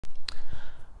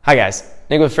Hi guys,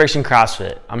 Nick with Friction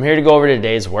CrossFit. I'm here to go over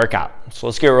today's workout. So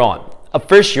let's get rolling. Up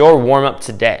first, your warm up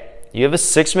today. You have a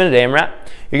 6-minute AMRAP.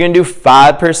 You're gonna do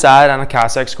 5 per side on a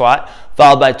Cossack squat,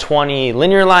 followed by 20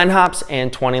 linear line hops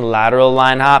and 20 lateral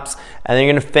line hops. And then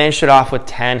you're gonna finish it off with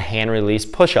 10 hand release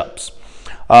push-ups.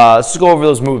 Let's just go over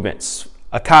those movements.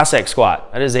 A Cossack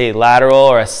squat, that is a lateral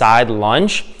or a side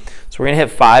lunge. So we're gonna hit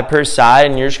 5 per side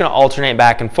and you're just gonna alternate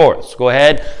back and forth. So go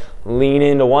ahead, lean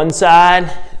into one side,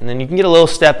 and then you can get a little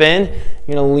step in,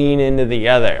 you're gonna lean into the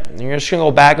other. And you're just gonna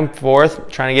go back and forth,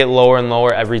 trying to get lower and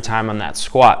lower every time on that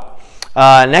squat.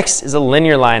 Next is a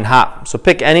linear line hop. So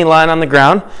pick any line on the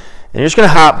ground, and you're just gonna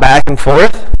hop back and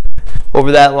forth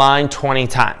over that line 20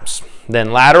 times.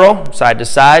 Then lateral, side to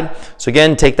side. So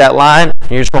again, take that line,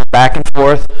 and you're just going back and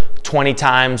forth 20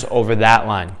 times over that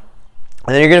line.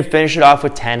 And then you're gonna finish it off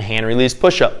with 10 hand release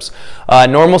push-ups.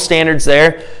 Normal standards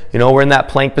there, you know, we're in that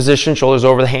plank position, shoulders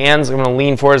over the hands. I'm gonna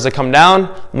lean forward as I come down.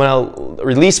 I'm gonna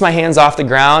release my hands off the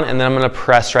ground, and then I'm gonna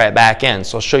press right back in.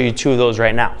 So I'll show you 2 of those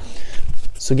right now.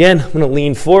 So again, I'm gonna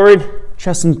lean forward,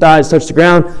 chest and thighs touch the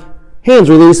ground, hands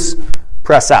release,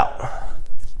 press out.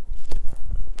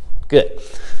 Good.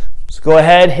 So go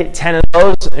ahead, hit 10 of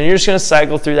those, and you're just gonna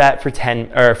cycle through that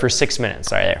for 6 minutes,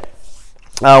 sorry there.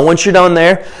 Once you're done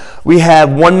there, we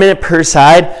have 1 minute per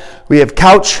side. We have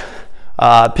couch,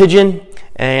 pigeon,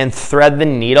 and thread the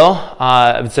needle.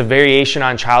 It's a variation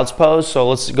on child's pose, so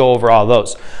let's go over all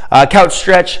those. Couch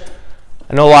stretch,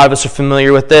 I know a lot of us are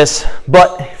familiar with this,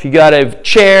 but if you got a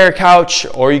chair, couch,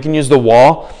 or you can use the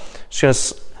wall, just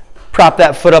gonna prop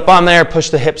that foot up on there, push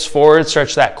the hips forward,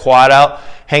 stretch that quad out,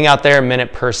 hang out there a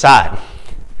minute per side.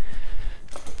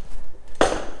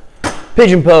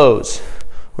 Pigeon pose.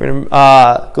 We're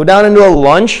gonna go down into a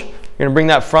lunge. We're gonna bring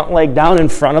that front leg down in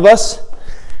front of us.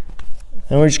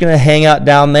 And we're just gonna hang out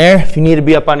down there. If you need to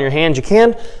be up on your hands, you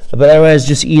can, but otherwise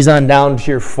just ease on down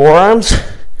to your forearms. You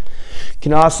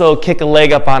can also kick a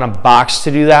leg up on a box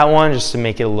to do that one, just to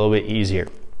make it a little bit easier.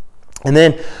 And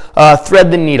then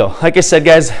thread the needle. Like I said,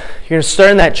 guys, you're gonna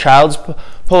start in that child's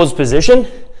pose position,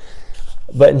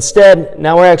 but instead,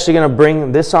 now we're actually gonna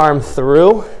bring this arm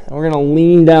through, and we're gonna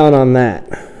lean down on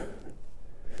that.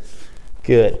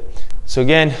 Good. So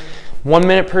again, 1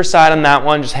 minute per side on that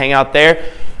one. Just hang out there.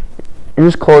 You're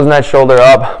just closing that shoulder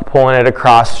up, pulling it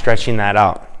across, stretching that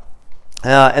out.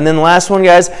 And then the last one,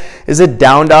 guys, is a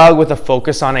down dog with a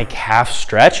focus on a calf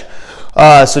stretch.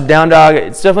 So down dog,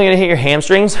 it's definitely going to hit your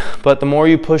hamstrings, but the more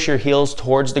you push your heels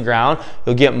towards the ground,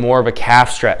 you'll get more of a calf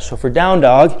stretch. So for down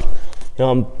dog, you know,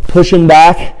 I'm pushing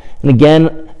back, and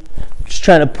again, just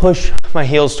trying to push my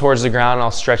heels towards the ground, and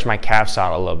I'll stretch my calves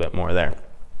out a little bit more there.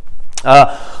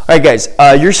 All right, guys,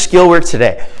 your skill work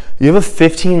today. You have a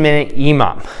 15-minute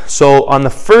EMOM. So on the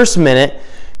first minute,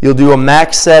 you'll do a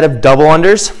max set of double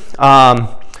unders,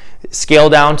 scale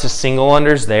down to single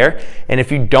unders there. And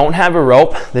if you don't have a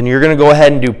rope, then you're gonna go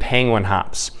ahead and do penguin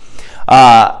hops.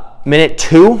 Minute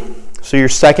 2, so your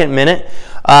second minute,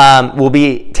 will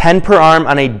be 10 per arm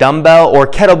on a dumbbell or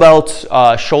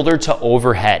kettlebell shoulder to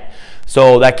overhead.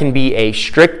 So that can be a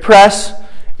strict press,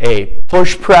 a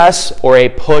push press, or a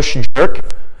push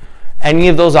jerk. Any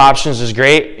of those options is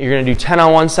great. You're gonna do 10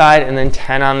 on one side and then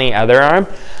 10 on the other arm.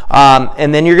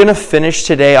 And then you're gonna finish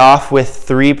today off with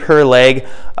 3 per leg,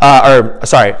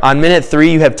 on minute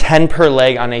 3, you have 10 per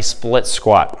leg on a split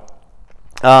squat.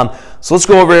 So let's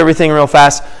go over everything real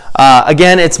fast.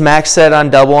 Again, it's max set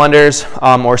on double unders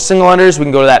or single unders. We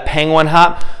can go to that penguin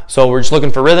hop. So we're just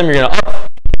looking for rhythm. You're gonna up,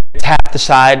 tap the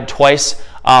side twice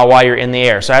while you're in the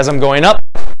air. So as I'm going up,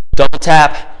 double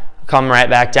tap, come right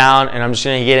back down, and I'm just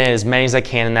gonna get in as many as I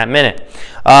can in that minute.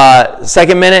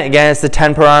 Second minute, again, it's the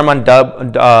 10 per arm on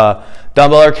dumbbell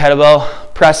or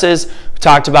kettlebell presses. We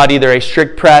talked about either a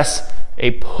strict press,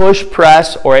 a push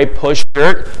press, or a push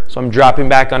jerk. So I'm dropping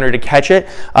back under to catch it.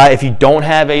 If you don't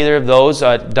have either of those,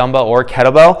 dumbbell or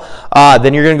kettlebell,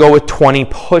 then you're gonna go with 20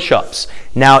 push-ups.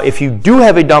 Now, if you do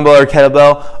have a dumbbell or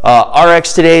kettlebell,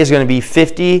 RX today is gonna be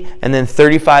 50 and then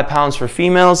 35 pounds for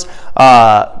females.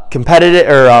 Competitive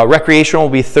or recreational will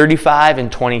be 35 and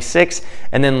 26,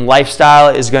 and then lifestyle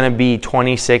is gonna be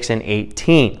 26 and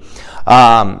 18.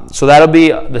 So that'll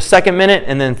be the second minute,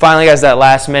 and then finally, guys, that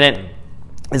last minute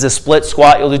is a split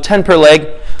squat. You'll do 10 per leg.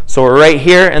 So we're right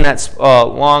here in that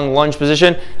long lunge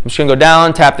position. I'm just gonna go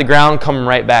down, tap the ground, come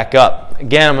right back up.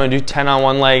 Again, I'm gonna do 10 on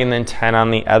one leg and then 10 on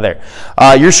the other.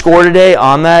 Your score today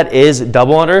on that is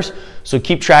double unders. So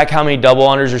keep track how many double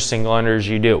unders or single unders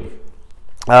you do.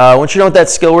 Once you're done with that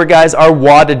skill work, guys, our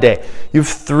WOD today. You have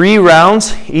 3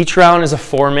 rounds. Each round is a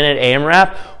 4-minute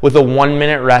AMRAP with a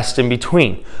 1-minute rest in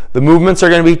between. The movements are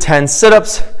gonna be 10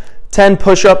 sit-ups, 10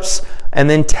 push-ups, and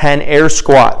then 10 air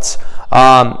squats.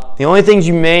 The only things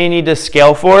you may need to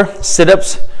scale for,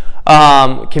 sit-ups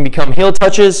can become heel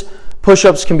touches,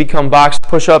 push-ups can become box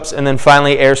push-ups, and then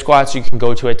finally air squats, you can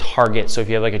go to a target. So if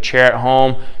you have like a chair at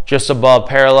home just above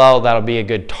parallel, that'll be a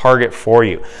good target for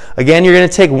you. Again, you're gonna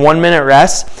take 1 minute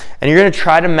rest, and you're gonna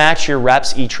try to match your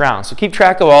reps each round. So keep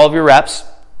track of all of your reps,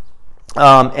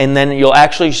 and then you'll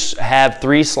actually have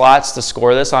 3 slots to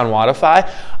score this on Wodify,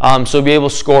 so you'll be able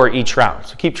to score each round.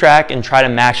 So keep track and try to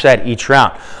match that each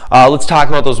round. Let's talk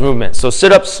about those movements. So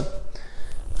sit-ups.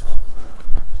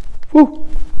 Woo.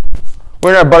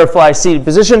 We're in our butterfly seated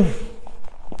position.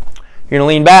 You're gonna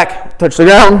lean back, touch the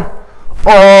ground,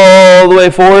 all the way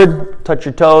forward, touch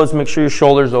your toes, make sure your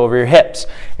shoulders over your hips.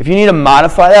 If you need to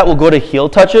modify that, we'll go to heel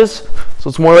touches. So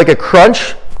it's more like a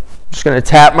crunch. Just gonna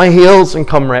tap my heels and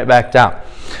come right back down.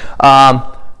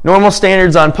 Normal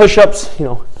standards on push-ups,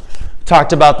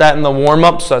 talked about that in the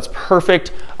warm-up, so that's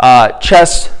perfect.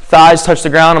 Chest, thighs touch the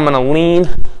ground. I'm gonna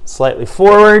lean slightly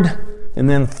forward, and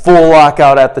then full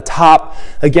lockout at the top.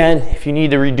 Again, if you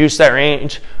need to reduce that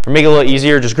range or make it a little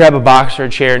easier, just grab a box or a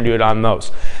chair and do it on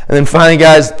those. And then finally,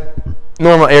 guys,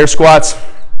 normal air squats,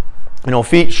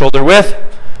 feet shoulder width,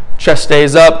 chest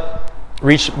stays up,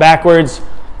 reach backwards,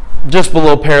 just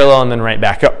below parallel, and then right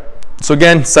back up. So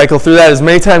again, cycle through that as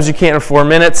many times as you can in 4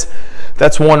 minutes.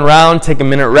 That's 1 round. Take a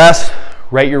minute rest,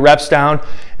 write your reps down,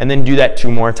 and then do that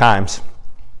 2 more times.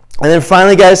 And then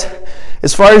finally, guys,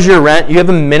 as far as your rent, you have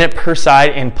a minute per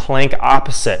side in plank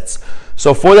opposites.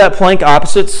 So for that plank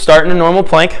opposites, start in a normal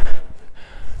plank,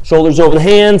 shoulders over the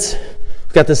hands.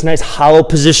 We've got this nice hollow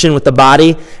position with the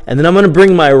body, and then I'm gonna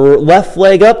bring my left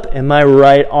leg up and my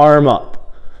right arm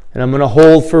up. And I'm gonna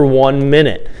hold for 1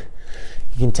 minute.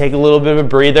 You can take a little bit of a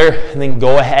breather and then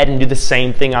go ahead and do the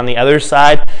same thing on the other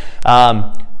side.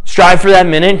 Strive for that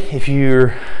minute. If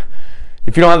you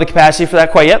don't have the capacity for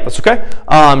that quite yet, that's okay.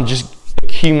 Just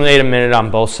accumulate a minute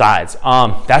on both sides.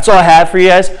 That's all I have for you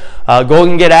guys. Go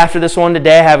and get after this one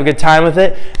today. Have a good time with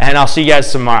it, and I'll see you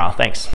guys tomorrow. Thanks.